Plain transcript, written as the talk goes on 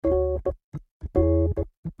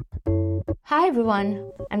Hi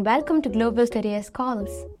everyone, and welcome to Global Careers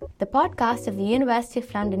Calls, the podcast of the University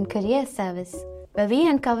of London Career Service, where we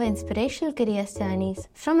uncover inspirational career journeys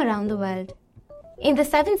from around the world. In the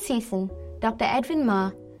 7th season, Dr. Edwin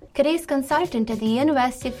Ma, careers consultant at the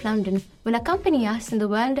University of London, will accompany us in the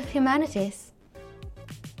world of humanities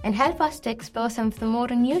and help us to explore some of the more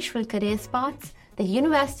unusual career paths the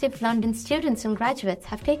University of London students and graduates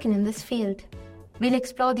have taken in this field. We'll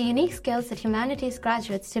explore the unique skills that humanities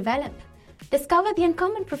graduates develop, discover the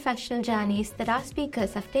uncommon professional journeys that our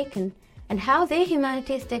speakers have taken, and how their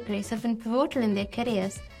humanities degrees have been pivotal in their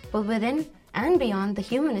careers, both within and beyond the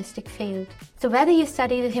humanistic field. So whether you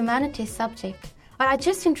study the humanities subject or are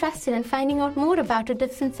just interested in finding out more about a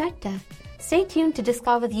different sector, stay tuned to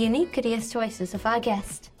discover the unique career choices of our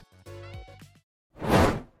guest.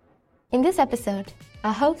 In this episode,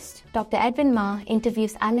 our host, Dr. Edwin Ma,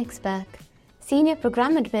 interviews Alex Burke, Senior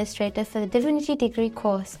Program Administrator for the Divinity Degree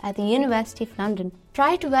course at the University of London.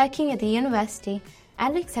 Prior to working at the university,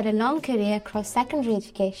 Alex had a long career across secondary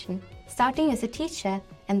education, starting as a teacher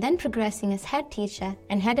and then progressing as head teacher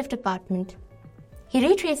and head of department. He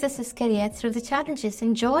retraces his career through the challenges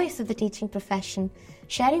and joys of the teaching profession,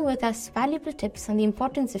 sharing with us valuable tips on the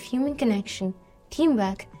importance of human connection,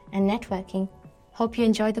 teamwork, and networking. Hope you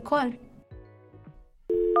enjoy the call.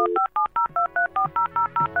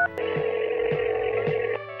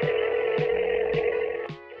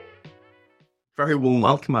 Very warm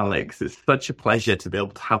welcome, Alex. It's such a pleasure to be able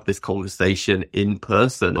to have this conversation in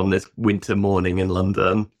person on this winter morning in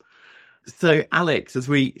London. So, Alex, as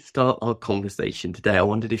we start our conversation today, I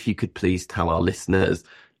wondered if you could please tell our listeners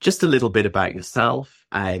just a little bit about yourself,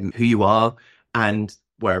 who you are, and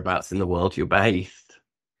whereabouts in the world you're based.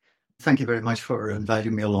 Thank you very much for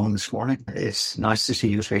inviting me along this morning. It's nice to see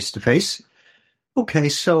you face to face. Okay,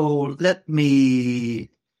 so let me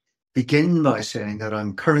begin by saying that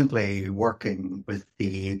I'm currently working with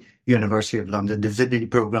the University of London Divinity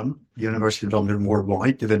Programme, University of London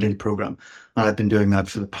Worldwide Divinity Programme, and I've been doing that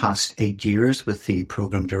for the past 8 years with the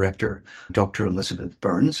Programme Director, Dr. Elizabeth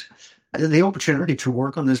Burns. The opportunity to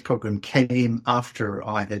work on this programme came after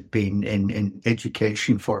I had been in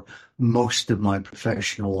education for most of my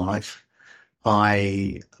professional life.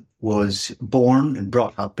 I was born and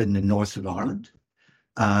brought up in the north of Ireland,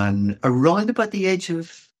 and around about the age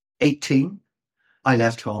of 18, I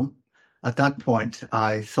left home. At that point,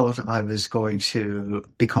 I thought I was going to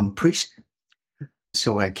become a priest.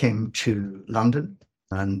 So I came to London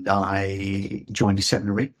and I joined a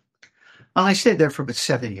seminary. And I stayed there for about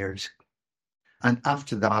 7 years. And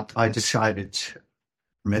after that, I decided,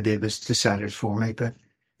 maybe it was decided for me, but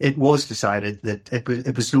it was decided that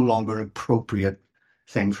it was no longer an appropriate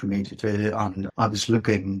thing for me to do. And I was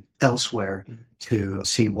looking elsewhere to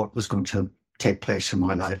see what was going to take place in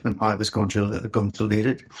my life, and I was going to lead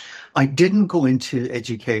it. I didn't go into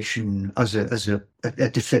education as a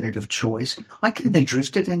definitive choice. I kind of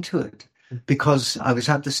drifted into it because I was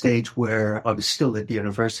at the stage where I was still at the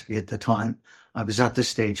university at the time. I was at the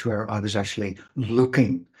stage where I was actually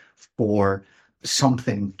looking for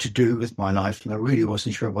something to do with my life, and I really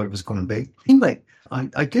wasn't sure what it was going to be. Anyway,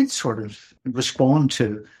 I did sort of respond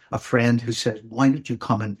to a friend who said, why don't you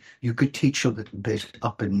come and you could teach a little bit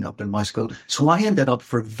up in my school. So I ended up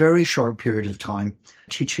for a very short period of time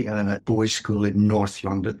teaching at a boys' school in North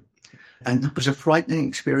London. And it was a frightening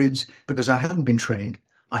experience because I hadn't been trained.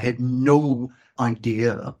 I had no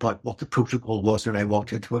idea about what the protocol was when I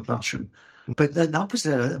walked into a classroom. But that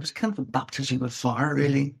was kind of a baptism of fire,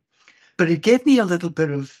 really. But it gave me a little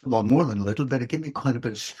bit of, well, more than a little bit, it gave me quite a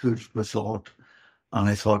bit of food for thought. And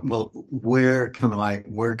I thought, well, where can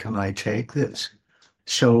I take this?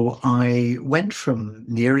 So I went from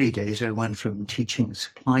the early days, I went from teaching,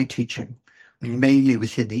 supply teaching, mainly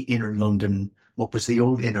within the Inner London, what was the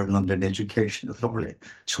old Inner London Education Authority.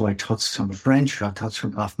 So I taught some French, I taught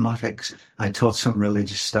some mathematics, I taught some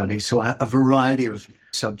religious studies. So a variety of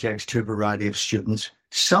subjects to a variety of students,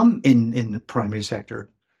 some in the primary sector,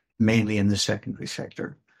 mainly in the secondary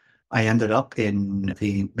sector. I ended up in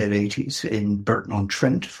the mid-80s in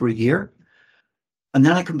Burton-on-Trent for a year. And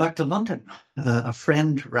then I come back to London. A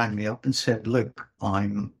friend rang me up and said, look,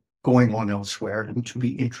 I'm going on elsewhere. Would you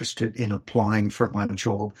be interested in applying for my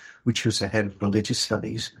job, which was the head of religious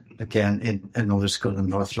studies, again, in another school in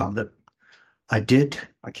North London? I did.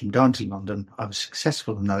 I came down to London. I was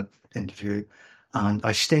successful in that interview. And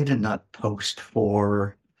I stayed in that post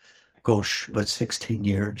for, about 16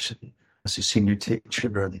 years. As a senior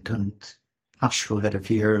teacher and pastoral head of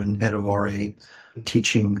year and head of RA,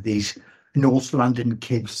 teaching these North London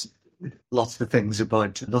kids lots of things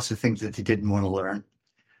that they didn't want to learn.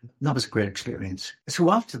 That was a great experience.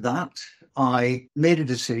 So after that, I made a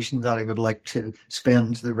decision that I would like to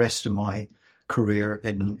spend the rest of my career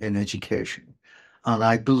in education. And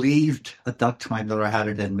I believed at that time that I had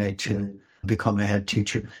it in me to become a head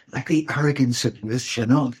teacher. Like the arrogance of this,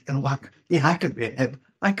 like, yeah,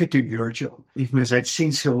 I could do your job. Because I'd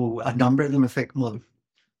seen a number of them, I think, well,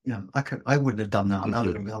 I wouldn't have done that.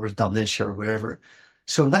 I would have done this or whatever.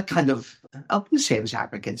 So that kind of, I wouldn't say it was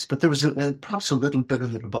arrogance, but there was perhaps a little bit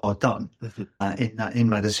of it about that in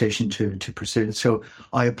my decision to pursue it. So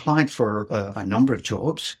I applied for a number of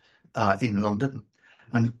jobs in London.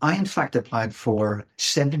 And I, in fact, applied for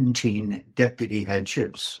 17 deputy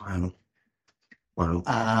headships. Wow.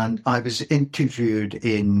 And I was interviewed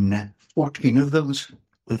in 14 of those.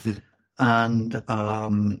 And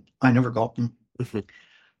I never got them.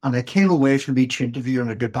 And I came away from each interview and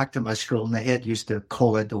I got back to my school and the head used to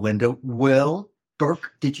call out the window, "Well,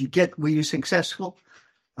 Burke, were you successful?"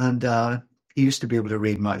 And he used to be able to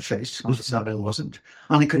read my face. I said I wasn't.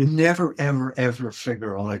 And I could never, ever, ever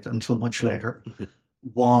figure out until much later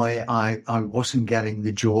why I wasn't getting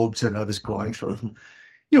the jobs that I was going for.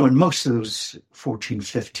 In most of those 14,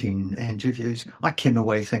 15 interviews, I came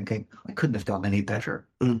away thinking I couldn't have done any better.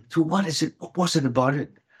 So what is it? What was it about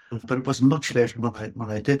it? But it was much later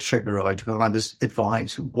when I did figure out, when I was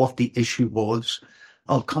advised what the issue was.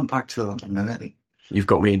 I'll come back to that in a minute. You've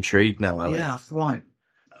got me intrigued now, Alex. Yeah, right.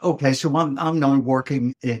 Okay, so I'm now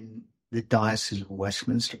working in the Diocese of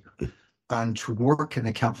Westminster. And to work in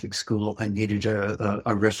a Catholic school, I needed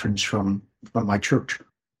a reference from my church.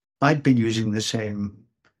 I'd been using the same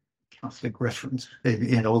Catholic reference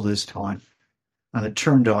in all this time. And it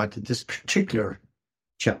turned out that this particular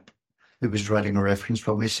chap who was writing a reference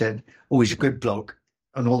from me said, "Oh, he's a good bloke,"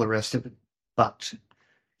 and all the rest of it. But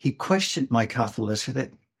he questioned my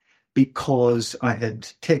Catholicity because I had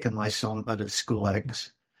taken my son out of school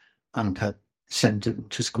eggs and had sent him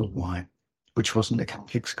to school Y, which wasn't a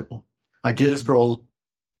Catholic school. I did it for all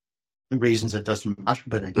the reasons it doesn't matter,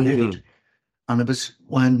 but I did it. And it was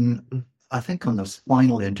when, I think on the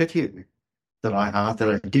final interview that I had that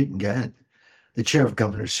I didn't get, the chair of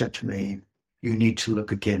governors said to me, "You need to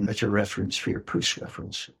look again at your reference for your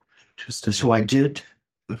post-reference." So I did.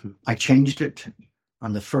 I changed it.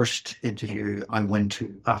 And the first interview I went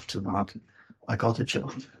to after that, I got the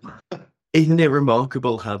job. Isn't it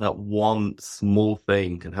remarkable how that one small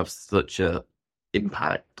thing can have such a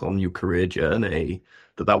impact on your career journey,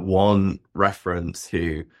 that one reference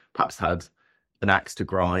who perhaps had an axe to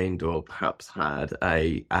grind or perhaps had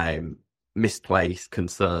a misplaced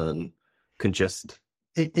concern can just...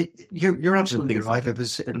 You're absolutely right. It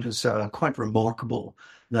was quite remarkable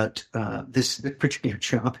that this particular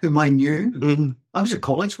chap, whom I knew, I was at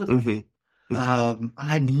college with him. I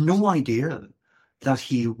had no idea that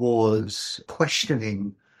he was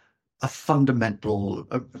questioning a fundamental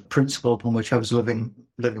principle upon which I was living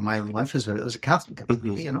my own life as a Catholic,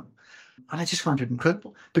 And I just found it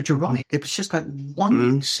incredible. But you're right. It was just like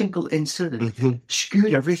one single incident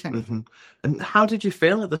skewed everything. And how did you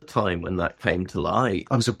feel at the time when that came to light?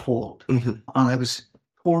 I was appalled. And I was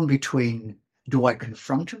torn between, do I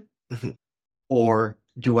confront him or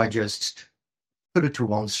do I just put it to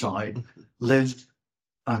one side, live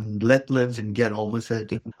and let live and get on with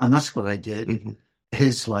it? And that's what I did.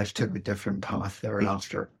 His life took a different path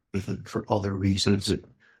thereafter for other reasons.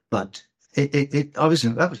 But I was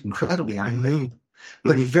incredibly angry,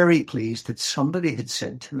 but very pleased that somebody had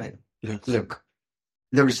said to me, "Look,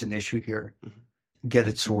 there is an issue here. Get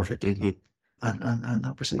it sorted." And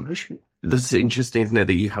that was the issue. That's interesting, isn't it,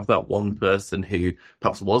 that you have that one person who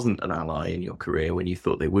perhaps wasn't an ally in your career when you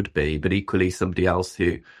thought they would be, but equally somebody else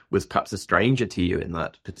who was perhaps a stranger to you in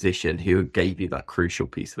that position who gave you that crucial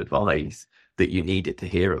piece of advice that you needed to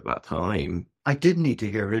hear at that time. I did need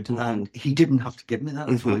to hear it, and he didn't have to give me that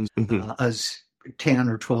advice, as 10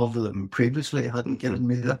 or 12 of them previously hadn't given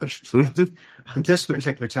me that. This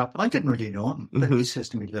particular chap, I didn't really know him, but he says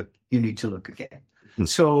to me, "Look, you need to look again."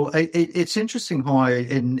 So it's interesting how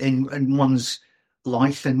in one's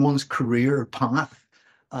life, in one's career path,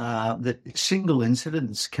 that single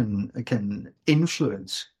incidents can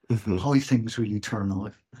influence how things really turn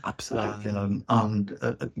out. Absolutely.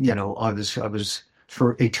 I was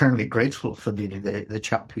for eternally grateful for the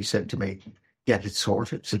chap who said to me, "Get it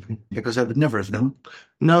sorted," because I would never have known.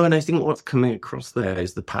 No, and I think what's coming across there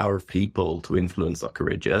is the power of people to influence our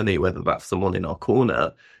career journey, whether that's someone in our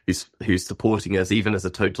corner who's supporting us, even as a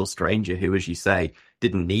total stranger who, as you say,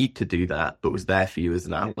 didn't need to do that, but was there for you as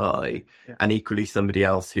an ally, and equally somebody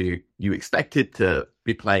else who you expected to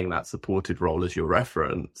be playing that supported role as your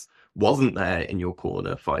reference, wasn't there in your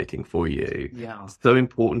corner fighting for you. Yeah. It's so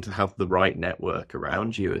important to have the right network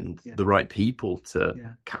around you and the right people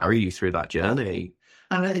to carry you through that journey.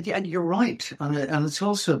 And you're right. And it's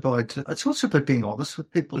also about being honest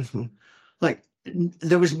with people. Mm-hmm. Like,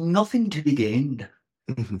 there was nothing to be gained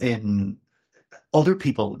in other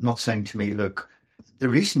people not saying to me, look, the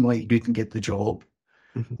reason why you didn't get the job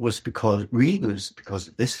was because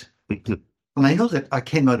of this. And I know that I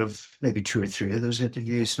came out of maybe 2 or 3 of those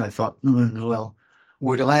interviews and I thought, well,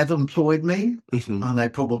 would I have employed me? And I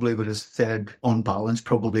probably would have said, on balance,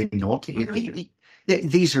 probably not.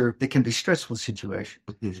 They can be stressful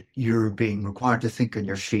situations. You're being required to think on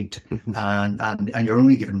your feet and you're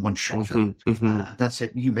only given one shot. That's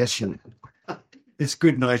it. You miss it. It's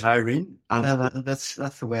good night, Irene. That's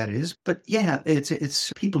the way it is. But yeah,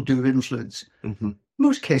 it's people do influence.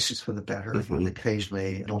 Most cases for the better, and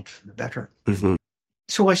occasionally not for the better.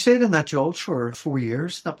 So I stayed in that job for 4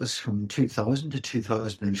 years. That was from 2000 to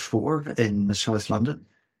 2004 in South London,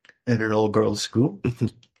 in an all-girls school,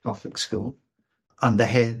 Catholic school. And the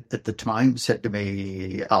head at the time said to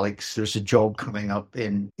me, Alex, there's a job coming up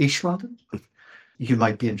in East London. You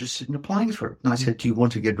might be interested in applying for it. And I said, do you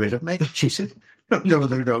want to get rid of me? She said, no,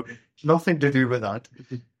 nothing to do with that.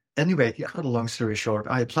 Anyway, cut a long story short,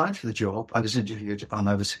 I applied for the job, I was interviewed, and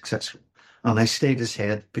I was successful. And I stayed as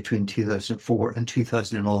head between 2004 and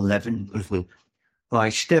 2011. I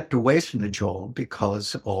stepped away from the job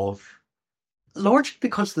largely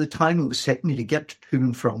because of the time it was taking me to get to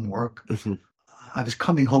and from work. I was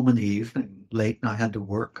coming home in the evening late and I had to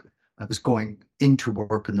work. I was going into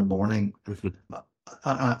work in the morning and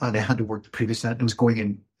I had to work the previous night. I was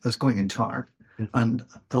going in tired. And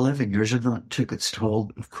the 11 years of that took its toll,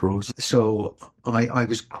 of course. So I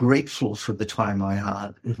was grateful for the time I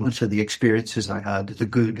had and for the experiences I had, the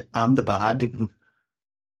good and the bad.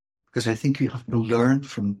 Because I think you have to learn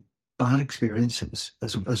from bad experiences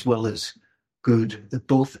as well as good.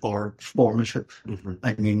 Both are formative,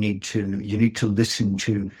 and you need to listen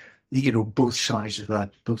to both sides of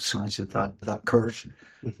that curve.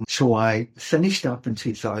 So I finished up in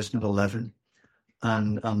 2011.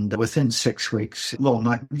 And within 6 weeks,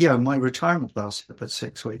 my retirement lasted about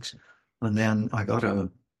 6 weeks. And then I got a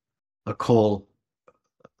call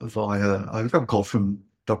from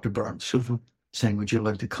Dr. Burns saying, would you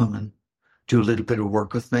like to come and do a little bit of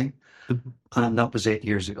work with me? And that was 8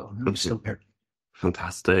 years ago. I'm still here.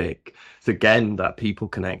 Fantastic. So again, that people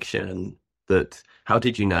connection, how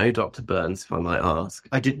did you know Dr. Burns, if I might ask?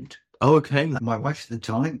 I didn't. Oh, okay. My wife at the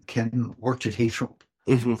time, Kim, worked at Heathrow.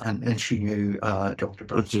 And she knew Dr.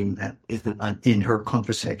 Burns and in her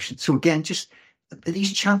conversation. So again, just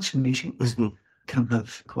these chance meetings can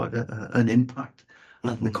have quite an impact,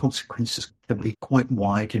 and the consequences can be quite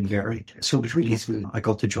wide and varied. So it was really I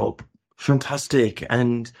got the job. Fantastic.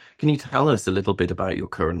 And can you tell us a little bit about your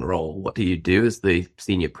current role? What do you do as the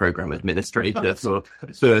Senior Program Administrator for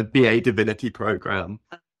the BA Divinity Program?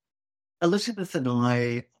 Elizabeth and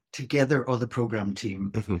I together are the program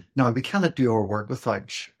team. Now, we cannot do our work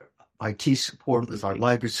without IT support, without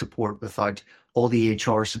library support, without all the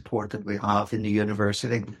HR support that we have in the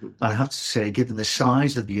university. And I have to say, given the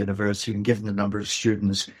size of the university and given the number of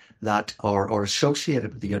students that are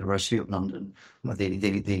associated with the University of London,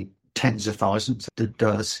 the tens of thousands that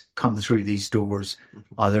does come through these doors,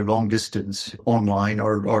 either long distance, online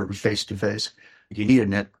or face-to-face, you need a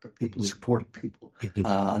network of people supporting people.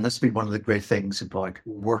 And that's been one of the great things about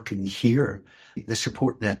working here. The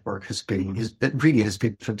support network has been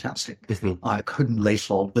fantastic. I couldn't lay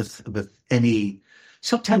fault with any.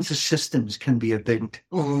 Sometimes the systems can be a bit,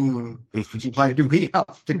 why do we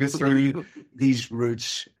have to go through these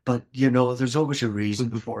routes? But, there's always a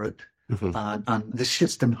reason for it. And the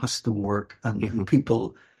system has to work, and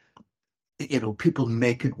people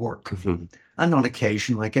make it work. And on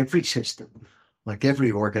occasion, like every system, like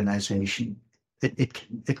every organization,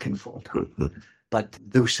 it can fall down. But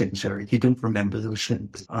those things you don't remember those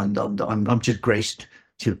things. And I'm just graced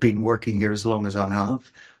to have been working here as long as I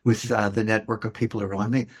have with the network of people around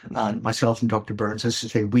me. And myself and Dr. Burns, as I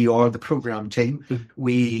say, we are the program team.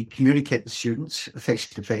 We communicate with students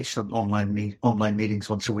face-to-face on online meetings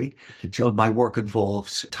once a week. So my work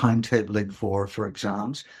involves timetabling for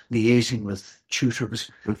exams, liaising with tutors,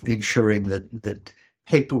 ensuring that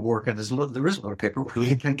paperwork, and there is a lot of paperwork.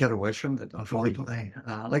 You can't get away from it, unfortunately.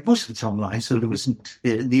 Like most of it's online, so there wasn't,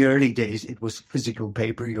 in the early days, it was physical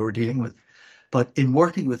paper you were dealing with. But in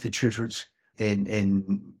working with the tutors,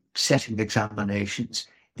 in setting examinations,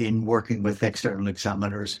 in working with external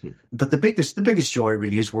examiners. But the biggest joy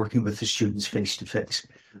really is working with the students face to face.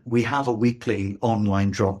 We have a weekly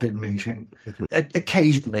online drop-in meeting.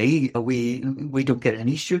 Occasionally, we don't get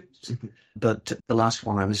any students, but the last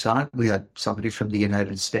one I was at, we had somebody from the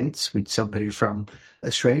United States, we had somebody from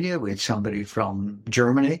Australia, we had somebody from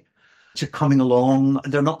Germany. So coming along,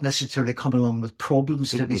 they're not necessarily coming along with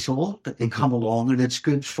problems to be solved, but they come along, and it's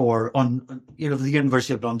good for the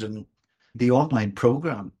University of London, the online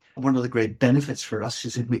program. One of the great benefits for us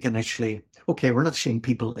is that we can actually, we're not seeing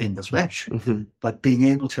people in the flesh, but being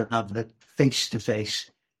able to have that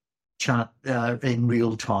face-to-face chat in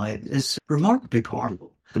real time is remarkably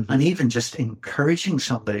powerful. And even just encouraging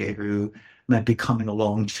somebody who might be coming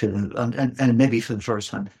along to, and maybe for the first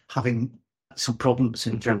time, having some problems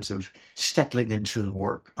in terms of settling into the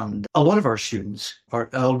work. And a lot of our students are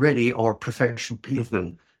already professional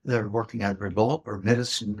people. They're working either in law or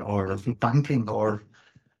medicine or banking,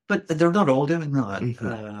 but they're not all doing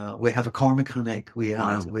that. We have a car mechanic. We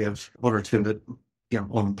have one or two that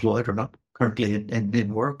unemployed or not currently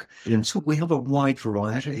in work. So we have a wide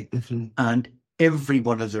variety, and every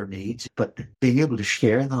one of their needs, but being able to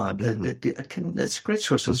share that, it's a great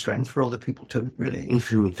source of strength for other people too, really,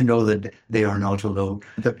 to know that they are not alone.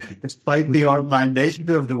 Despite the online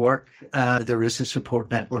nature of the work, there is a support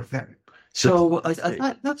network there. So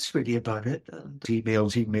that's really about it.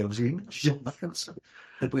 Emails,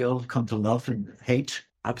 that we all come to love and hate.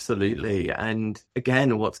 Absolutely. And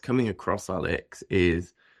again, what's coming across, Alex,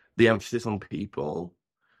 is the emphasis on people,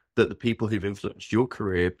 that the people who've influenced your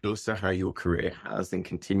career, but also how your career has and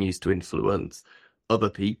continues to influence other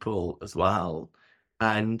people as well.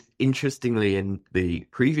 And interestingly, in the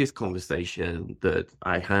previous conversation that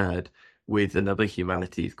I had with another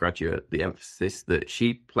humanities graduate, the emphasis that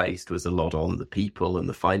she placed was a lot on the people and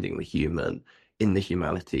the finding the human in the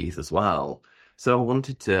humanities as well. So I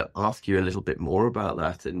wanted to ask you a little bit more about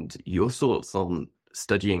that and your thoughts on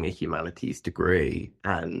studying a humanities degree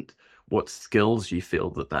and what skills you feel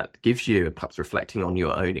that gives you, perhaps reflecting on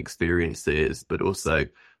your own experiences, but also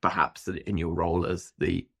perhaps in your role as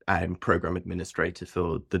the program administrator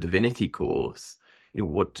for the divinity course.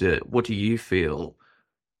 What do you feel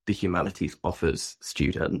the humanities offers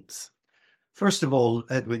students? First of all,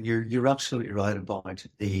 Edwin, you're absolutely right about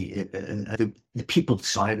the people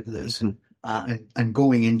side of this. And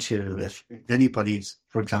going into, if anybody's,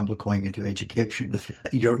 for example, going into education,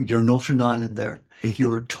 you're not an island there.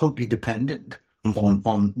 You're totally dependent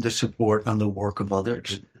on the support and the work of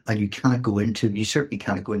others. And you certainly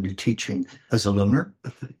can't go into teaching as a loner.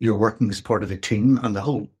 You're working as part of a team, and the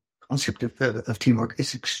whole concept of teamwork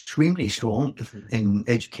is extremely strong in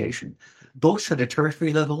education, both at a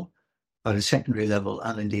tertiary level, at a secondary level,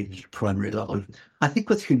 and indeed at a primary level. I think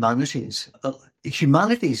with humanities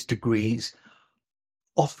degrees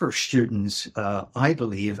offer students, I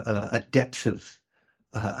believe, a depth of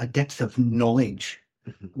knowledge,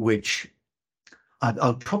 which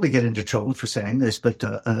I'll probably get into trouble for saying this, but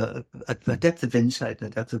a depth of insight, a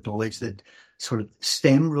depth of knowledge that sort of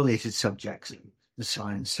STEM-related subjects, the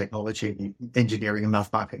science, technology, engineering, and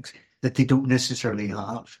mathematics, that they don't necessarily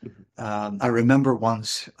have. I remember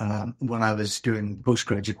once when I was doing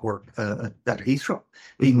postgraduate work at Heathrow,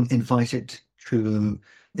 being invited to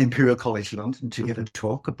Imperial College London to give a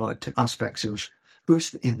talk about aspects of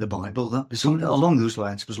truth in the Bible. That was along those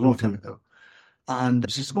lines. It was a long time ago. And it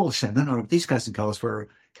was a small seminar. These guys and girls were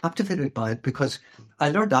captivated by it because I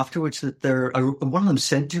learned afterwards that one of them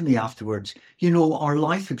said to me afterwards, our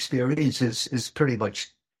life experience is pretty much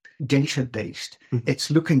data-based.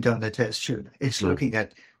 It's looking down the test tube. It's looking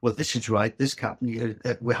at, well, this is right, this can't,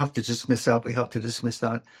 we have to dismiss that, we have to dismiss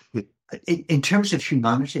that. In terms of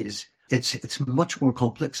humanities, it's much more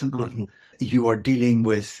complex than that. You are dealing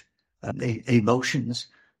with emotions,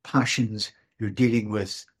 passions. You're dealing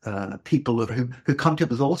with people who come to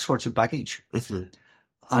with all sorts of baggage.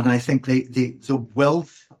 And I think the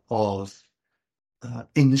wealth of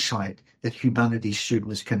insight that humanities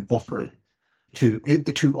students can offer to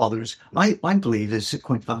others, I believe is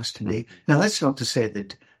quite vast to me. Now, that's not to say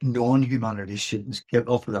that non-humanities students can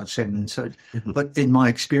offer that same insight, but in my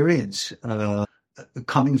experience,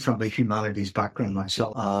 coming from a humanities background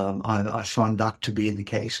myself, I found that to be the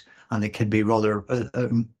case, and it can be rather,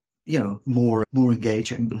 more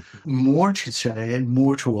engaging, more to say and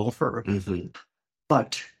more to offer.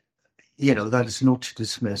 But, that is not to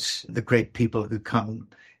dismiss the great people who come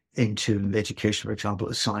into education, for example,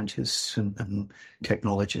 as scientists and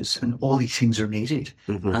technologists, and all these things are needed.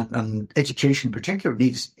 And education in particular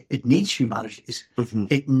needs humanities.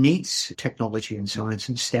 It needs technology and science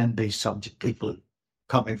and STEM-based subject people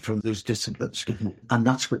coming from those disciplines. And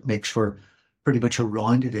that's what makes for pretty much a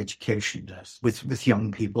rounded education with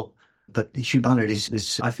young people. But humanities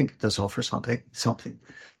is, I think, it does offer something.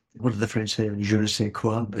 What do the French say? Je ne sais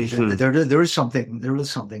quoi. But there is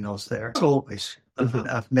something else there. As always,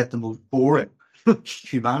 I've met the most boring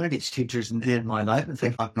humanities teachers in my life and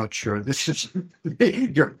think, I'm not sure this is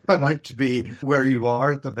you're about to be where you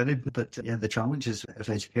are at the minute. But yeah, the challenges of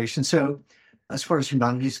education. So as far as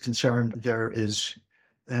humanities is concerned, there is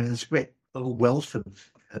great a wealth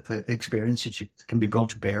of experience that you can be brought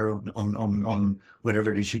to bear on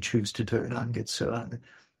whatever it is you choose to do. And I think it's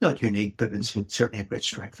not unique, but it's certainly a great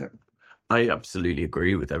strength there. I absolutely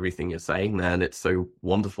agree with everything you're saying there, and it's so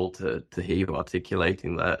wonderful to hear you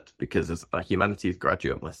articulating that, because as a humanities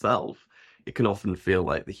graduate myself, it can often feel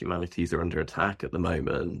like the humanities are under attack at the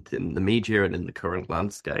moment in the media and in the current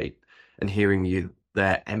landscape. And hearing you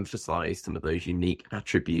there emphasize some of those unique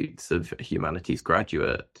attributes of a humanities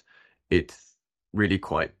graduate, it's really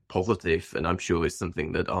quite positive, and I'm sure it's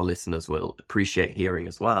something that our listeners will appreciate hearing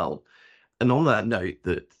as well. And on that note,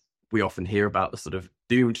 that we often hear about the sort of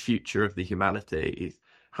doomed future of the humanities.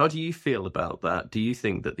 How do you feel about that? Do you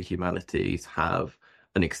think that the humanities have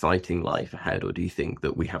an exciting life ahead, or do you think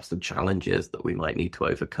that we have some challenges that we might need to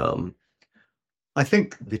overcome? I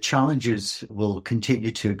think the challenges will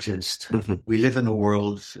continue to exist. We live in a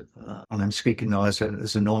world, and I'm speaking now as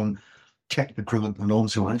a non-technical and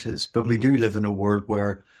non-scientist, but we do live in a world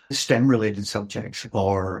where STEM-related subjects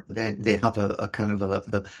they have a kind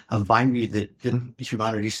of a value that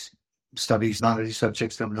humanities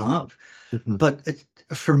subjects don't have. But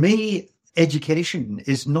for me, education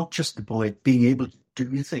is not just about being able to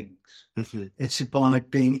do things. It's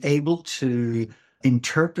about being able to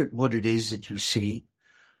interpret what it is that you see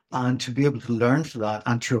and to be able to learn from that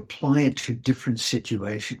and to apply it to different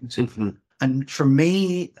situations. And for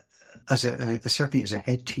me, certainly as a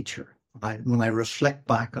head teacher, when I reflect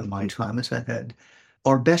back on my time as a head,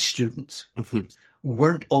 our best students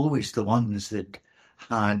weren't always the ones that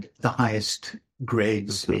had the highest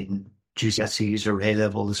grades in GCSEs or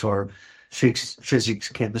A-levels or physics,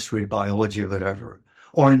 chemistry, biology, or whatever,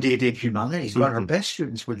 or indeed in humanities. But our best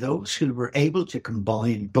students were those who were able to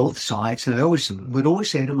combine both sides. And I would always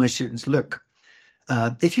say to my students, look,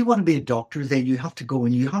 if you want to be a doctor, then you have to go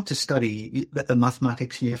and you have to study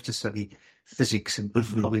mathematics, and you have to study physics and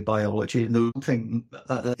probably biology, and the thing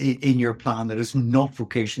in your plan that is not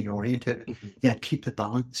vocationally oriented. Yet keep the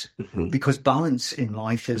balance, because balance in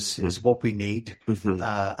life is what we need,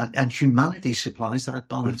 and humanity supplies that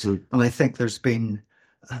balance. And I think there's been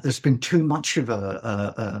too much of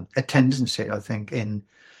a tendency, I think, in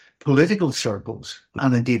political circles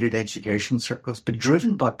and indeed in education circles, but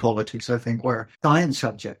driven by politics, I think, where science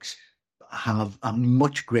subjects have a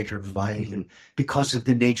much greater value because of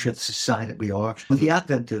the nature of the society we are. With the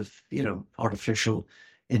advent of, artificial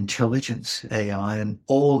intelligence, AI, and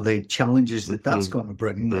all the challenges that's going to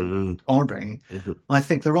bring, I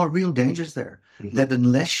think there are real dangers there. That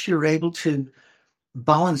unless you're able to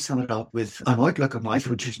balance it up with an outlook of life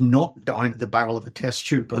which is not down the barrel of a test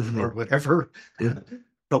tube or whatever,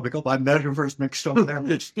 probably got my metaphors mixed up there.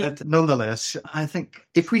 But nonetheless, I think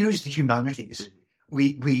if we lose the humanities,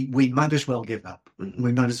 we might as well give up.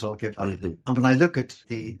 We might as well give up. And when I look at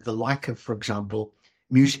the lack of, for example,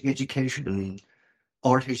 music education,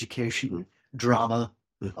 art education, drama,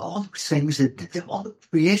 all those things, all the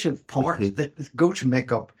creative part that go to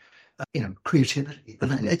make up, creativity.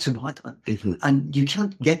 And it's about that. And you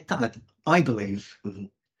can't get that, I believe.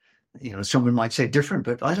 Someone might say different,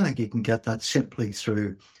 but I don't think you can get that simply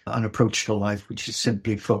through an approach to life which is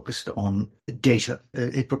simply focused on data.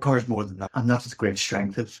 It requires more than that. And that's the great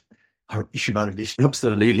strength of our humanities.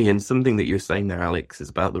 Absolutely. And something that you're saying there, Alex, is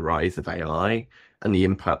about the rise of AI and the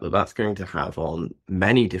impact that that's going to have on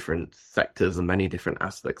many different sectors and many different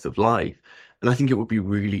aspects of life. And I think it would be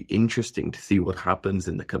really interesting to see what happens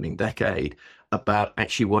in the coming decade about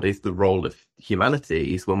actually what is the role of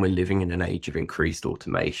humanities when we're living in an age of increased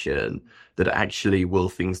automation, that actually will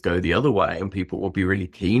things go the other way, and people will be really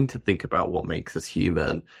keen to think about what makes us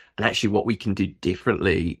human and actually what we can do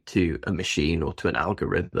differently to a machine or to an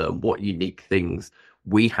algorithm, what unique things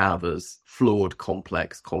we have as flawed,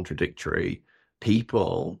 complex, contradictory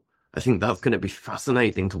people. I think that's going to be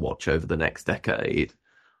fascinating to watch over the next decade.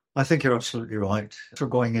 I think you're absolutely right. We're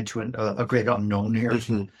going into a great unknown here.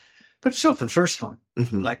 But it's not the first time.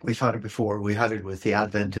 Like we've had it before. We had it with the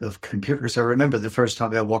advent of computers. I remember the first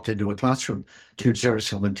time I walked into a classroom to observe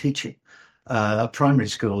someone teaching a primary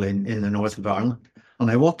school in the north of Ireland. And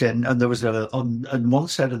I walked in, and there was on one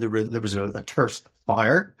side of the room, there was a turf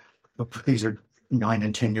fire. These are 9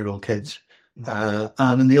 and 10-year-old kids. And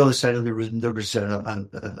on the other side of the room, there was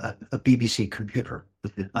a BBC computer.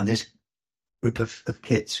 And this group of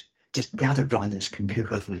kids just gathered around this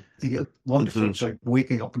computer. Wonderful. It's like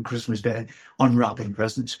waking up on Christmas Day, unwrapping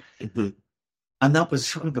presents. And that was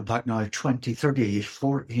sort of about now 20, 30,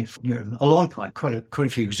 40, a long time, quite a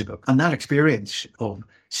few years ago. And that experience of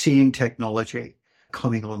seeing technology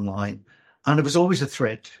coming online, and it was always a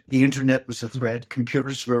threat. The internet was a threat.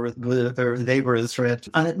 Computers were a threat.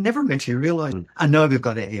 And it never materialized. And now we've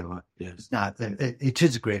got AI. Yes. Now, it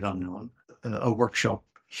is a great unknown. A workshop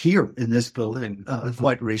here in this building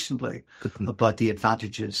quite recently about the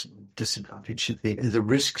advantages, disadvantages, the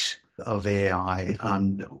risks of AI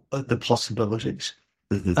and the possibilities.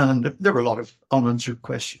 And there were a lot of unanswered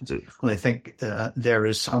questions. And I think there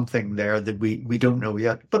is something there that we don't know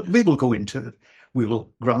yet, but we will go into it. We will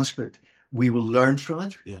grasp it. We will learn from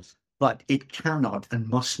it. Yes. But it cannot and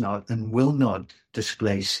must not and will not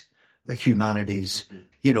displace the humanities.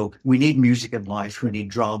 You know, we need music in life. We need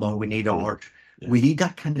drama. We need art. We need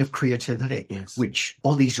that kind of creativity, which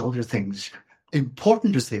all these other things,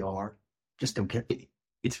 important as they are, just don't get.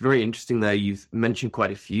 It's very interesting there. You've mentioned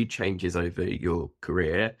quite a few changes over your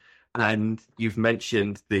career, and you've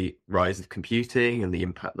mentioned the rise of computing and the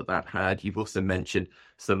impact that had. You've also mentioned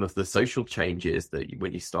some of the social changes that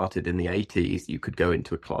when you started in the 80s, you could go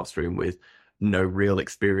into a classroom with no real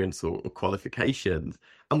experience or qualifications.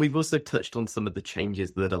 And we've also touched on some of the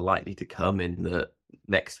changes that are likely to come in the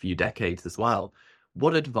next few decades as well.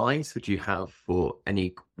 What advice would you have for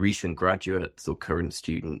any recent graduates or current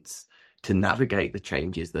students to navigate the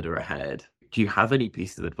changes that are ahead? Do you have any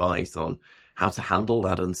piece of advice on how to handle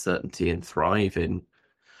that uncertainty and thrive in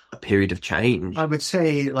a period of change? I would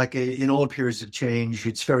say, like in all periods of change,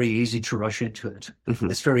 it's very easy to rush into it.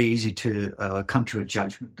 It's very easy to come to a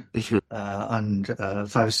judgment. And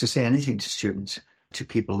if I was to say anything to students, to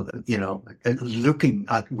people, you know, looking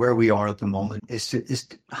at where we are at the moment, is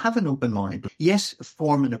to have an open mind. Yes,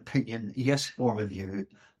 form an opinion. Yes, form a view,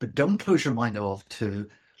 but don't close your mind off to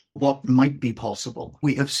what might be possible.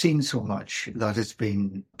 We have seen so much that has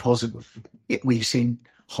been positive. We've seen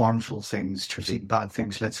harmful things, we've seen bad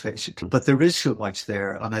things, let's face it. But there is so much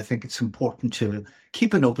there, and I think it's important to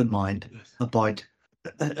keep an open mind about,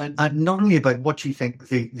 and not only about what you think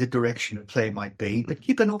the direction of play might be, but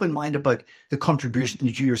keep an open mind about the contribution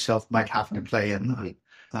that you yourself might have to play in.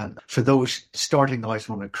 And for those starting out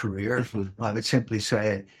on a career, I would simply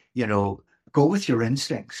say, you know, go with your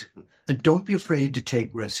instincts. And don't be afraid to take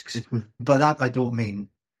risks. By that, I don't mean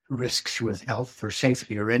risks with health or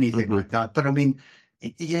safety or anything like that. But I mean,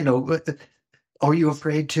 you know, are you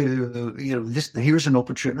afraid to, you know, here's an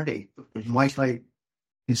opportunity. Might I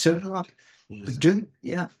consider that?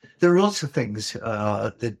 Yeah. There are lots of things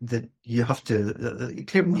that you have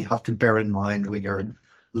to bear in mind when you're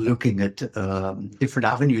looking at different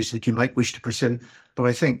avenues that you might wish to pursue. But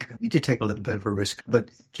I think you need to take a little bit of a risk, but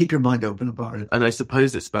keep your mind open about it. And I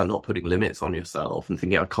suppose it's about not putting limits on yourself and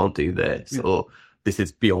thinking, I can't do this, or this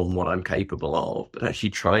is beyond what I'm capable of, but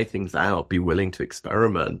actually try things out, be willing to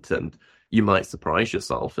experiment, and you might surprise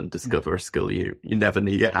yourself and discover a skill you never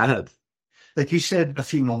knew you had. Like you said a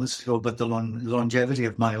few moments ago about the longevity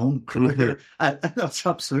of my own career, that's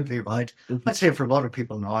absolutely right. I'd say for a lot of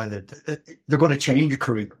people now that they're going to change a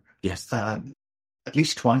career. Yes. At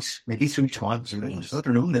least twice, maybe 3 times. I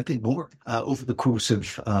don't know, maybe more over the course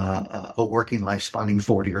of a working life spanning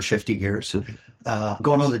 40 or 50 years.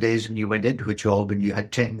 Gone are the days when you went into a job and you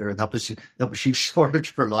had tenure and that was you sorted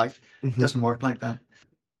for life. It doesn't work like that.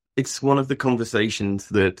 It's one of the conversations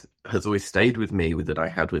that has always stayed with me that I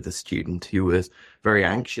had with a student who was very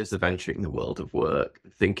anxious of entering the world of work,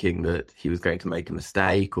 thinking that he was going to make a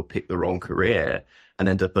mistake or pick the wrong career and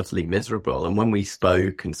end up utterly miserable. And when we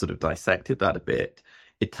spoke and sort of dissected that a bit,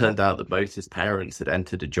 it turned out that both his parents had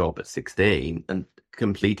entered a job at 16 and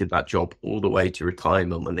completed that job all the way to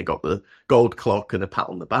retirement when they got the gold clock and a pat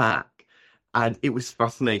on the back. And it was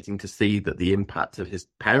fascinating to see that the impact of his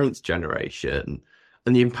parents' generation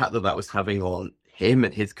and the impact that was having on him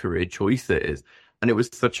and his career choices. And it was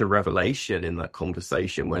such a revelation in that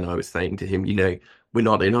conversation when I was saying to him, you know, we're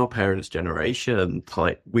not in our parents' generation.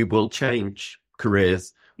 Like, we will change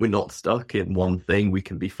careers. We're not stuck in one thing. We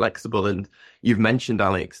can be flexible. And you've mentioned,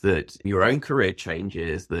 Alex, that your own career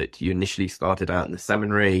changes, that you initially started out in the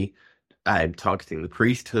seminary targeting the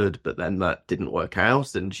priesthood, but then that didn't work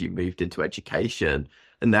out and you moved into education,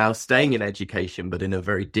 and now staying in education, but in a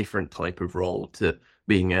very different type of role to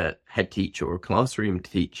being a head teacher or a classroom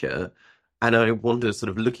teacher. And I wonder, sort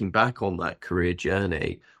of looking back on that career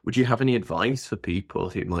journey, would you have any advice for people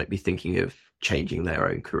who might be thinking of changing their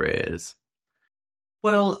own careers?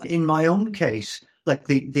 Well, in my own case, like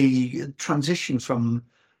the transition from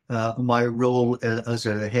my role as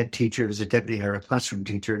a head teacher, as a deputy or a classroom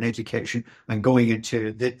teacher in education, and going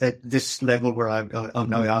into this level where I'm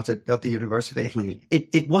now out at the university,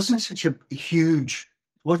 it wasn't such a huge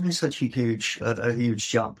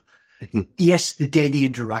jump. Yes, the daily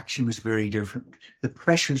interaction was very different. The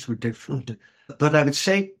pressures were different. But I would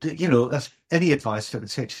say, as any advice I would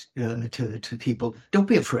say to people, don't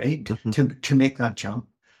be afraid to make that jump.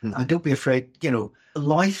 And don't be afraid,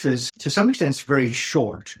 life is, to some extent, very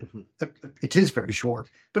short. It is very short,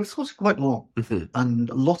 but it's also quite long. And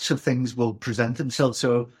lots of things will present themselves.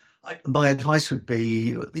 So my advice would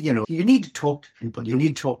be, you need to talk to people. You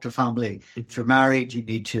need to talk to family. If you're married, you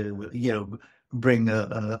need to, bring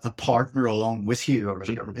a partner along with you, or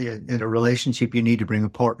in a relationship, you need to bring a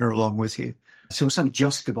partner along with you. So it's not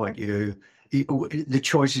just about you. The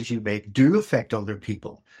choices you make do affect other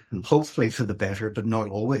people, hopefully for the better, but not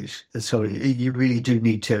always. So you really do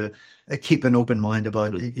need to keep an open mind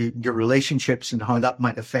about your relationships and how that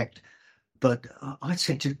might affect. But I'd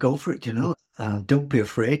say to go for it, don't be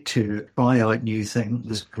afraid to try out new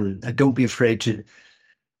things. Don't be afraid to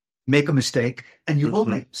make a mistake, and you will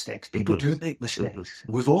make mistakes. People do make mistakes.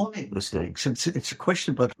 We've all made mistakes. It's a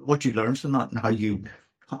question about what you learn from that and how you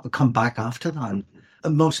come back after that.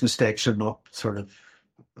 And most mistakes are not sort of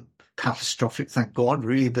catastrophic, thank God,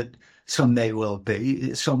 really, but some may well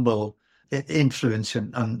be. Some will influence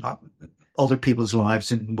and other people's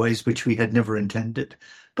lives in ways which we had never intended.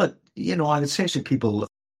 But, I would say to people,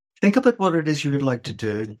 think about what it is you would like to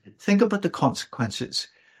do. Think about the consequences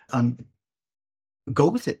and go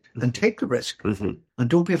with it and take the risk. And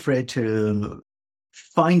don't be afraid to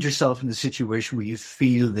find yourself in a situation where you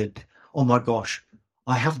feel that, oh my gosh,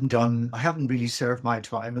 I haven't really served my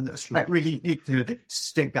time in this. I really need to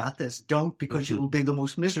stick at this. Don't, because you will be the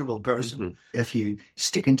most miserable person if you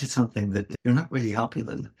stick into something that you're not really happy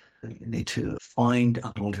with. You need to find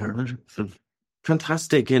an alternative.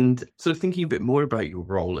 Fantastic. And sort of thinking a bit more about your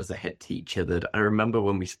role as a head teacher, that I remember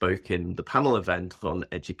when we spoke in the panel event on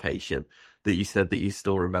education, that you said that you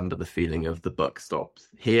still remember the feeling of the buck stops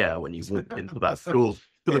here when you went into that school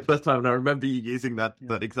for the first time. And I remember you using that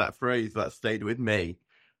exact phrase. That stayed with me.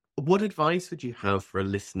 What advice would you have for a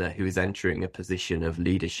listener who is entering a position of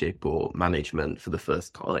leadership or management for the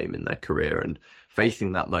first time in their career and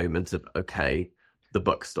facing that moment of, okay, the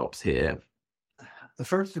buck stops here?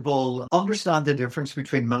 First of all, understand the difference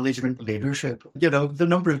between management and leadership. The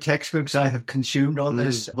number of textbooks I have consumed on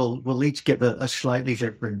this will each give a slightly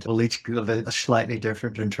different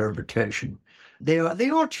interpretation. They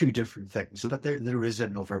are two different things, but there is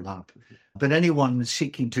an overlap. But anyone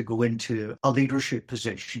seeking to go into a leadership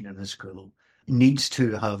position in a school needs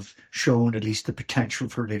to have shown at least the potential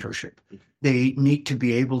for leadership. They need to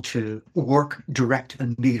be able to work, direct,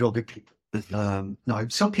 and lead other people. Now,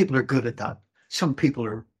 some people are good at that. Some people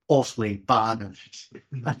are awfully bad and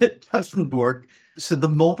it doesn't work. So the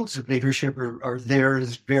models of leadership are there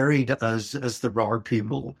as varied as there are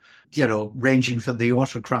people, ranging from the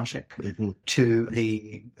autocratic to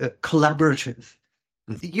the collaborative.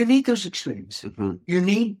 You need those extremes. You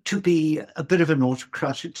need to be a bit of an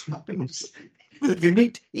autocratic. You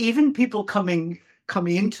need even people coming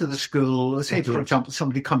into the school, say, for example,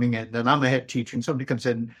 somebody coming in, and I'm a head teacher, and somebody comes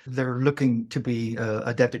in, they're looking to be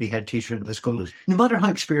a deputy head teacher in the school. No matter how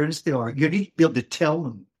experienced they are, you need to be able to tell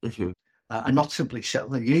them, and not simply tell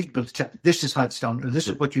them. You need to be able to tell, this is how it's done, or this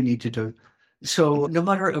is what you need to do. So no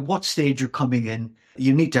matter at what stage you're coming in,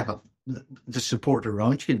 you need to have the support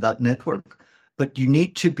around you, that network. But you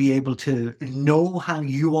need to be able to know how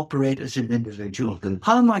you operate as an individual.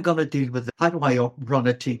 How am I going to deal with it? How do I run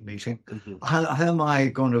a team meeting? How am I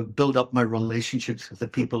going to build up my relationships with the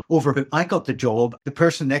people over whom I got the job? The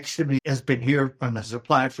person next to me has been here and has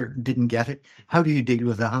applied for it and didn't get it. How do you deal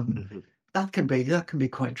with that? That can be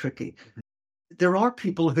quite tricky. There are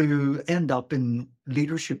people who end up in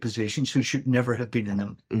leadership positions who should never have been in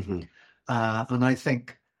them. And I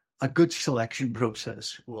think a good selection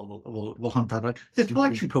process will hunt that out. The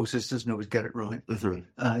selection process doesn't always get it right.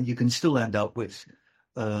 You can still end up with,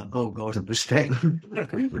 a mistake.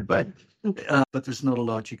 but there's not a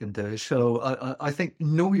lot you can do. So I think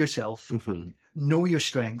know yourself, know your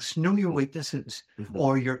strengths, know your weaknesses,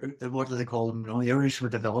 or your, what do they call them, areas for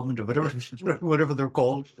development or whatever they're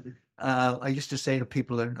called. I used to say to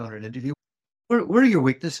people that are on an interview, where are your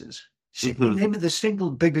weaknesses? Name the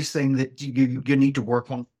single biggest thing that you need to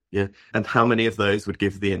work on. Yeah, and how many of those would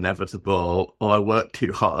give the inevitable, I work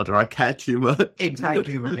too hard or I care too much?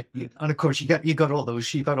 Exactly right. And of course, you got all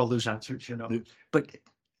those answers, But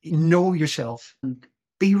know yourself and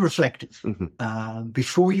be reflective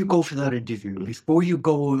before you go for that interview, before you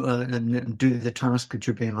go and do the task that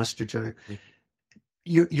you're being asked to do.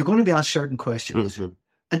 you're going to be asked certain questions.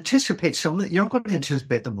 Anticipate some of them. You're not going to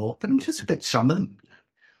anticipate them all, but anticipate some of them.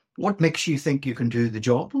 What makes you think you can do the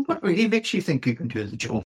job? What really makes you think you can do the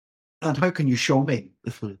job? And how can you show me?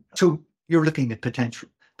 So you're looking at potential.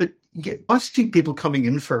 But I see people coming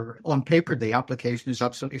in on paper, the application is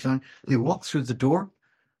absolutely fine. They walk through the door,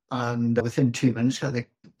 and within 2 minutes, I think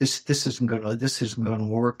this isn't going to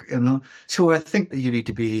work. So I think that you need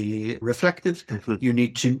to be reflective. You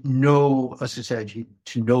need to know, as I said,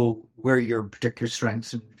 to know where your particular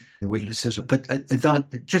strengths and weaknesses are. But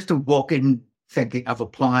that just to walk in thinking, I've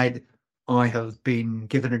applied, I have been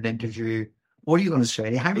given an interview. What are you going to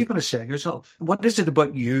say? How are you going to say yourself? What is it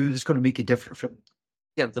about you that's going to make you different from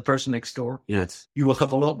the person next door? Yes. You will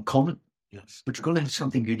have a lot in common. Yes. But you're going to have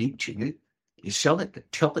something unique to you. You sell it,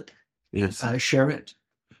 tell it, share it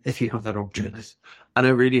if you have that opportunity. And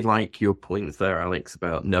I really like your points there, Alex,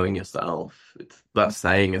 about knowing yourself. It's that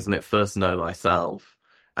saying, isn't it? First know thyself.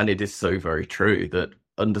 And it is so very true that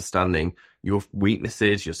understanding your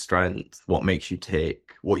weaknesses, your strengths, what makes you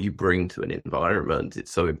tick, what you bring to an environment,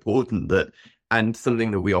 it's so important that, and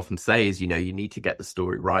something that we often say is, you need to get the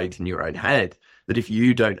story right in your own head, that if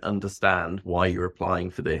you don't understand why you're applying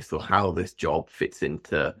for this or how this job fits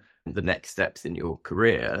into the next steps in your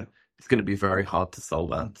career, it's going to be very hard to sell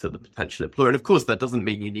that to the potential employer. And of course, that doesn't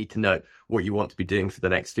mean you need to know what you want to be doing for the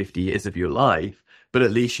next 50 years of your life, but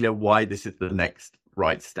at least you know why this is the next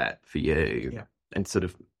right step for you, and sort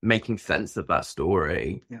of making sense of that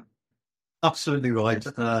story. Yeah, absolutely right.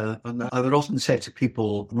 And I would often say to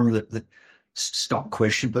people, one of the stock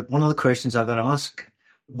question, but one of the questions I would ask,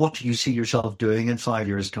 what do you see yourself doing in 5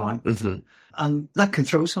 years' time? And that can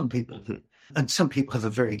throw some people. And some people have a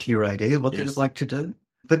very clear idea what they would like to do.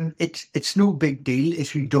 But it's no big deal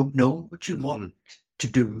if you don't know what you want to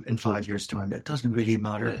do in 5 years' time. It doesn't really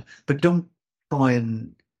matter. But don't try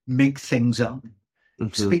and make things up.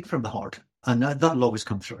 Speak from the heart. And that'll always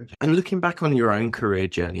come through. And looking back on your own career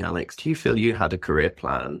journey, Alex, do you feel you had a career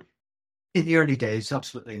plan? In the early days,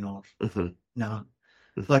 absolutely not. No.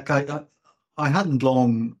 Like I hadn't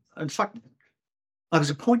long... In fact, I was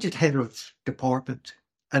appointed head of department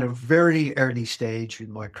at a very early stage in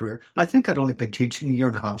my career. I think I'd only been teaching a year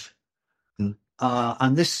and a half.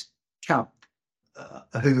 And this chap,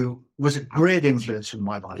 who was a great influence in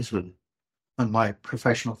my life and my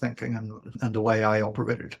professional thinking and the way I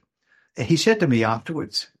operated, he said to me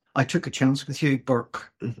afterwards, I took a chance with you,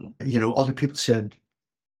 Burke. Other people said,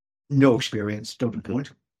 no experience, don't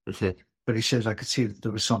appoint. But he says, I could see that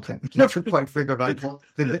there was something. Never quite figured out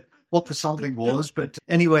what the something was, but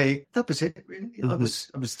anyway, that was it. I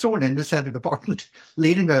was thrown in the head of the department,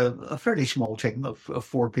 leading a fairly small team of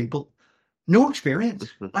 4 people. No experience.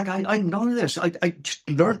 Like I none of this. I just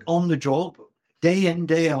learned on the job, day in,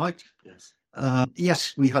 day out.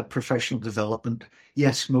 Yes, we had professional development.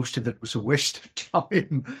 Yes, most of it was a waste of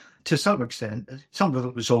time to some extent. Some of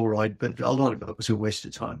it was all right, but a lot of it was a waste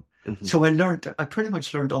of time. So I pretty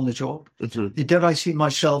much learned on the job. Did I see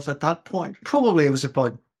myself at that point? Probably it was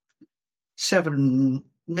about 7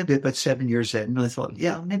 years in, and I thought,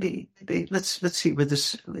 maybe let's see where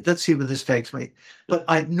this takes me. But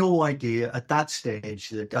I had no idea at that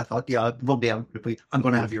stage that I thought, one day I'm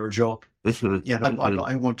going to have your job.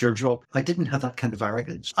 I want your job. I didn't have that kind of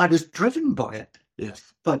arrogance. I was driven by it.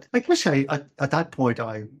 Yes. But I guess at that point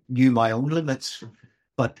I knew my own limits,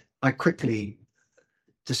 but I quickly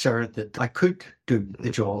discerned that I could do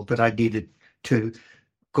the job, but I needed to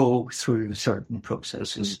go through certain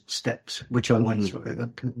processes, steps, which I went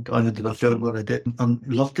through. I ended up doing what I did and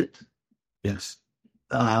loved it. Yes.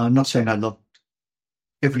 I'm not saying I loved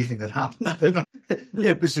everything that happened.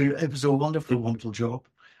 It was a wonderful, wonderful job.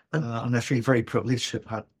 And I feel very privileged to have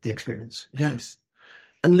had the experience. Yes.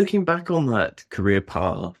 And looking back on that career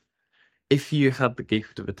path, if you had the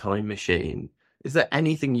gift of a time machine, is there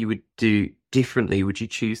anything you would do differently? Would you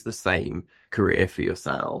choose the same career for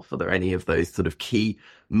yourself? Are there any of those sort of key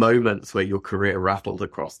moments where your career rattled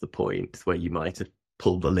across the point where you might have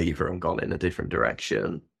pulled the lever and gone in a different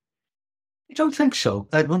direction? I don't think so,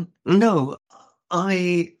 Edwin. No,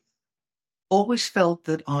 I always felt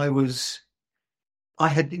that I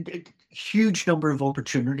had a huge number of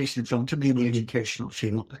opportunities in front of me in the educational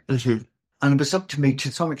field. And it was up to me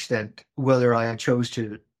to some extent whether I chose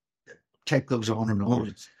to take those on or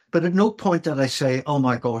not. But at no point did I say, oh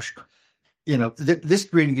my gosh, this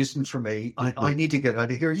really isn't for me. I need to get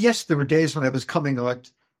out of here. Yes, there were days when I was coming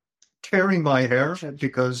out tearing my hair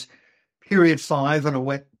because period 5 on a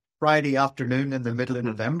wet Friday afternoon in the middle of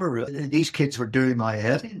November, these kids were doing my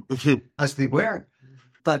head in, as they were.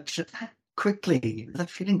 But that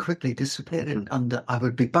feeling quickly dissipated, and I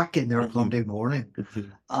would be back in there on Monday morning,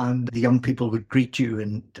 and the young people would greet you,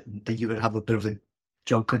 and you would have a bit of a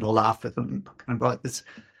joke and a laugh with them about this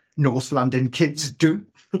North London kids do.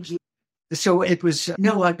 So it was,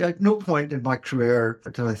 no, at no point in my career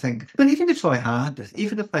did I think, but even if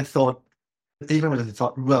I thought,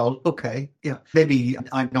 well, okay, yeah, maybe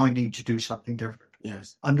I now need to do something different.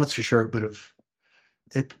 Yes. I'm not so sure it would have,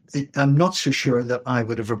 I'm not so sure that I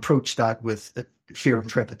would have approached that with fear and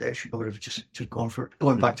trepidation. I would have just gone for it.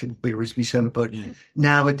 Going back to what we originally said about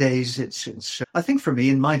nowadays, it's, I think for me,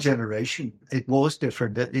 in my generation, it was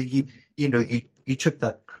different. You took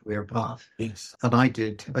that career path. Yes. And I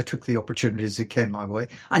did. I took the opportunities that came my way.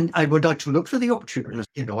 And I would actually look for the opportunities.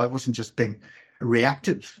 I wasn't just being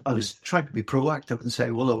reactive. I was trying to be proactive and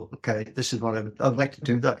say, well, okay, this is what I'd like to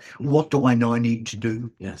do that. What do I now need to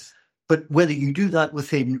do? Yes. But whether you do that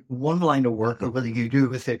within one line of work or whether you do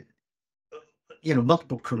within,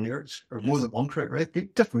 multiple careers or more than one career, right?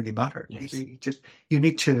 It doesn't really matter. Yes. You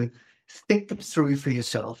need to think through for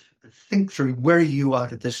yourself. Think through where you are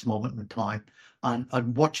at this moment in time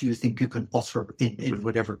and what you think you can offer in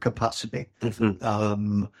whatever capacity.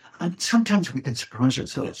 And sometimes we can surprise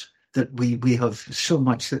ourselves that we have so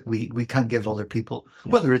much that we can give other people,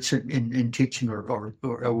 whether it's in teaching or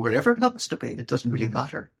whatever it happens to be. It doesn't really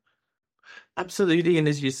matter. Absolutely. And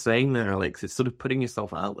as you're saying there, Alex, it's sort of putting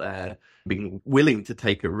yourself out there, being willing to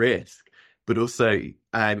take a risk. But also,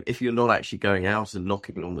 if you're not actually going out and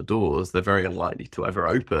knocking on the doors, they're very unlikely to ever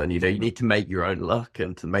open. You need to make your own luck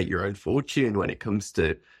and to make your own fortune when it comes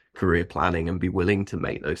to career planning and be willing to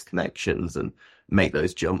make those connections and make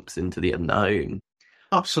those jumps into the unknown.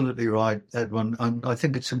 Absolutely right, Edwin. And I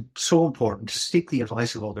think it's so important to seek the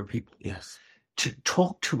advice of other people. Yes. To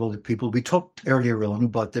talk to other people. We talked earlier on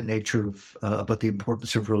about the nature of, about the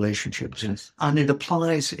importance of relationships. Yes. And it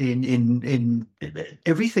applies in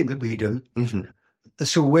everything that we do. Mm-hmm.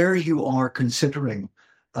 So where you are considering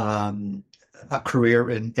a career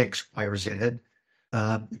in X, Y, or Z,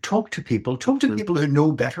 talk to people who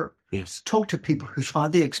know better. Yes. Talk to people who've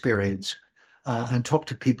had the experience and talk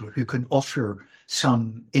to people who can offer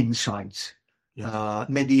some insights.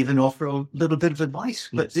 Maybe even offer a little bit of advice,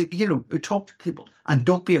 but talk to people and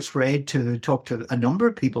don't be afraid to talk to a number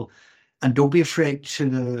of people, and don't be afraid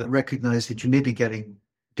to recognize that you may be getting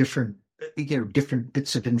different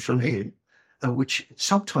bits of information, which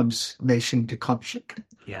sometimes may seem to conflict.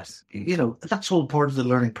 Yes, that's all part of the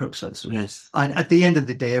learning process. Yes, and at the end of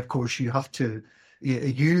the day, of course, you have to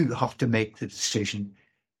make the decision: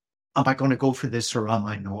 am I going to go for this or am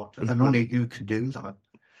I not? And only you can do that.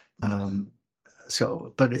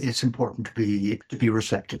 But it's important to be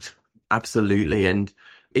receptive. Absolutely. And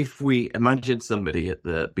if we imagine somebody at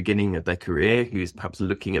the beginning of their career who's perhaps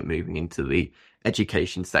looking at moving into the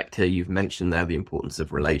education sector, you've mentioned there the importance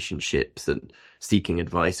of relationships and seeking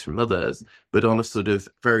advice from others, but on a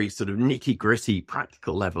very nitty gritty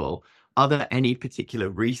practical level, are there any particular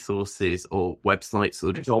resources or websites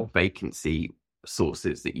or job vacancy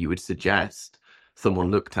sources that you would suggest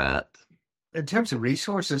someone looked at? In terms of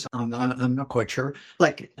resources, I'm not quite sure.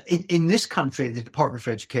 Like in this country, the Department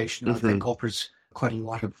of Education, I think, offers quite a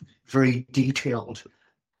lot of very detailed,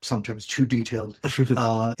 sometimes too detailed,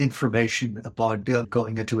 information about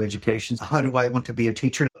going into education. How do I want to be a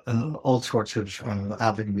teacher? All sorts of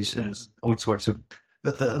avenues, all sorts of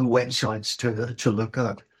websites to look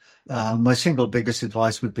at. My single biggest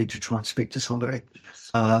advice would be to try and speak to somebody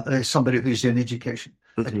who's in education.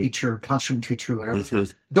 A teacher, classroom teacher, whatever.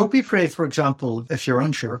 Don't be afraid, for example, if you're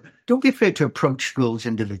unsure, don't be afraid to approach schools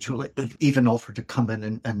individually, even offer to come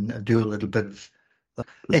in and do a little bit of...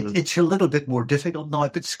 It's a little bit more difficult now,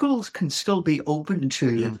 but schools can still be open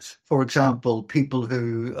to, for example, people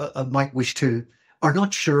who might wish to, are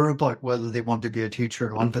not sure about whether they want to be a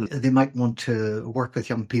teacher or not, but they might want to work with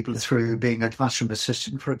young people through being a classroom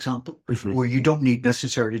assistant, for example, where you don't need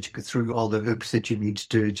necessarily to go through all the hoops that you need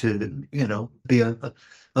to be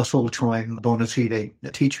a full-time bona fide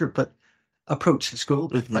teacher, but approach the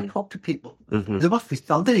school and talk to people. There must be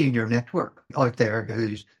somebody in your network out there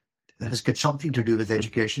has got something to do with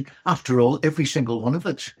education. After all, every single one of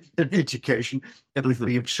us in education. It would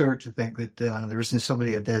be absurd to think that there isn't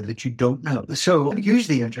somebody out there that you don't know. So use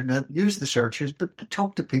the internet, use the searches, but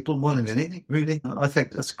talk to people more than anything, really. I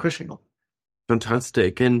think that's critical.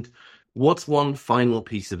 Fantastic. And what's one final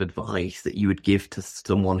piece of advice that you would give to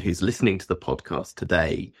someone who's listening to the podcast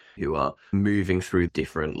today, who are moving through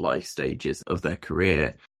different life stages of their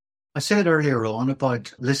career? I said earlier on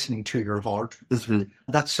about listening to your heart.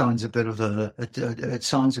 That sounds a bit of a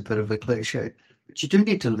cliche, but you do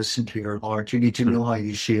need to listen to your heart. You need to know how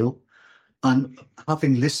you feel. And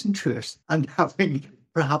having listened to it and having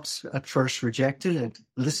perhaps at first rejected it,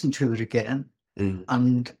 listen to it again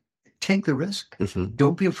and take the risk. Mm-hmm.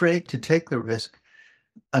 Don't be afraid to take the risk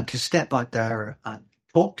and to step out there and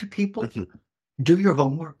talk to people. Do your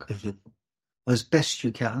homework as best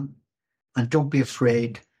you can. And don't be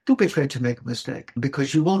afraid. Don't be afraid to make a mistake,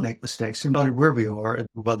 because you will make mistakes no matter where we are,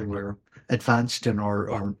 whether we're advanced in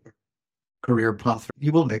our career path.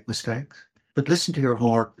 You will make mistakes. But listen to your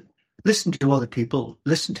heart. Listen to other people.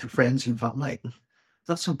 Listen to friends and family.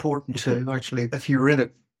 That's important too, actually. If you're in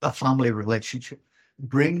a family relationship,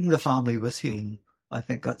 bring the family with you. I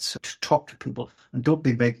think that's to talk to people and don't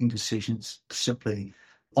be making decisions simply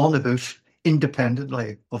on the boot,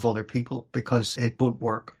 independently of other people, because it won't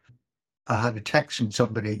work. I had a text from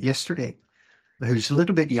somebody yesterday who's a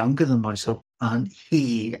little bit younger than myself, and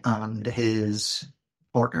he and his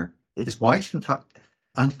partner, his wife, in fact,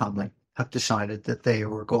 and family have decided that they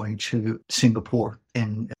were going to Singapore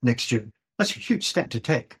in next June. That's a huge step to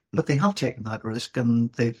take, but they have taken that risk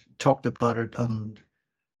and they've talked about it, and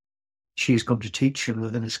she's going to teach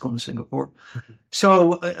and is going to Singapore.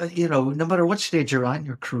 So, no matter what stage you're at in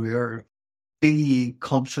your career, be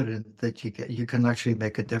confident that you can actually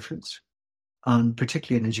make a difference, and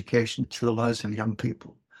particularly in education, to the lives of young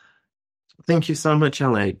people. Thank you so much,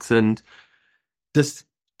 Alex. And just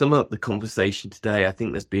sum up the conversation today, I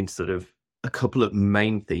think there's been sort of a couple of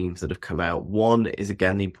main themes that have come out. One is,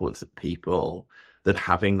 again, the importance of people, that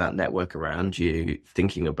having that network around you,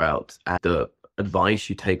 thinking about the advice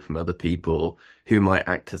you take from other people who might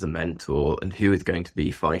act as a mentor and who is going to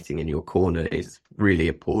be fighting in your corner is really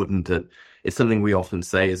important. And it's something we often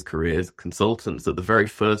say as careers consultants, that the very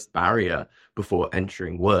first barrier before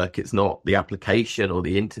entering work, it's not the application or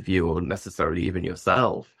the interview or necessarily even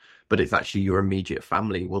yourself, but it's actually your immediate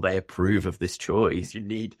family. Will they approve of this choice? You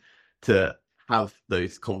need to have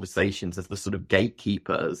those conversations as the sort of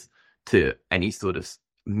gatekeepers to any sort of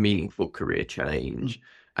meaningful career change.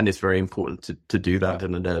 And it's very important to do that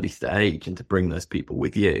in an early stage and to bring those people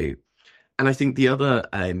with you. And I think the other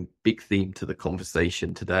big theme to the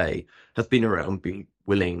conversation today has been around being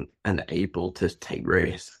willing and able to take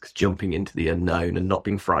risks, jumping into the unknown and not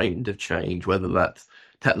being frightened of change, whether that's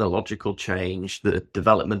technological change, the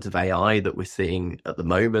development of AI that we're seeing at the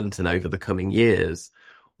moment and over the coming years,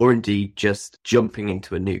 or indeed just jumping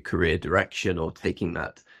into a new career direction or taking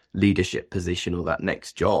that leadership position or that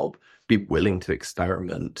next job. Be willing to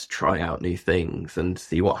experiment, try out new things and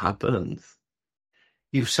see what happens.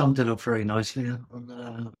 You've summed it up very nicely.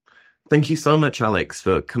 Thank you so much, Alex,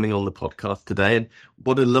 for coming on the podcast today. And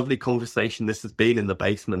what a lovely conversation this has been in the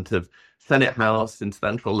basement of Senate House in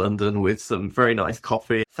central London with some very nice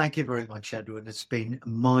coffee. Thank you very much, Edwin. It's been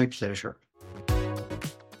my pleasure.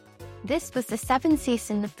 This was the 7th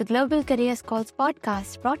season of the Global Careers Calls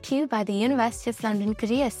podcast, brought to you by the University of London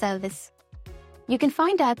Career Service. You can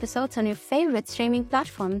find our episodes on your favorite streaming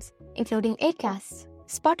platforms, including Acast,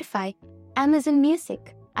 Spotify, Amazon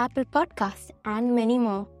Music, Apple Podcasts, and many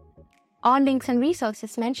more. All links and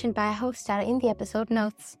resources mentioned by our host are in the episode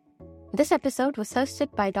notes. This episode was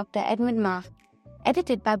hosted by Dr. Edmund Ma,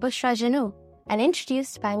 edited by Bushra Janu, and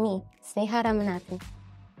introduced by me, Sneha Ramanathan.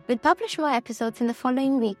 We'll publish more episodes in the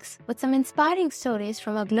following weeks with some inspiring stories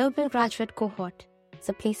from our global graduate cohort,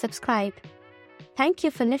 so please subscribe. Thank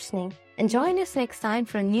you for listening, and join us next time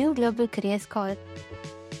for a new Global Careers Call.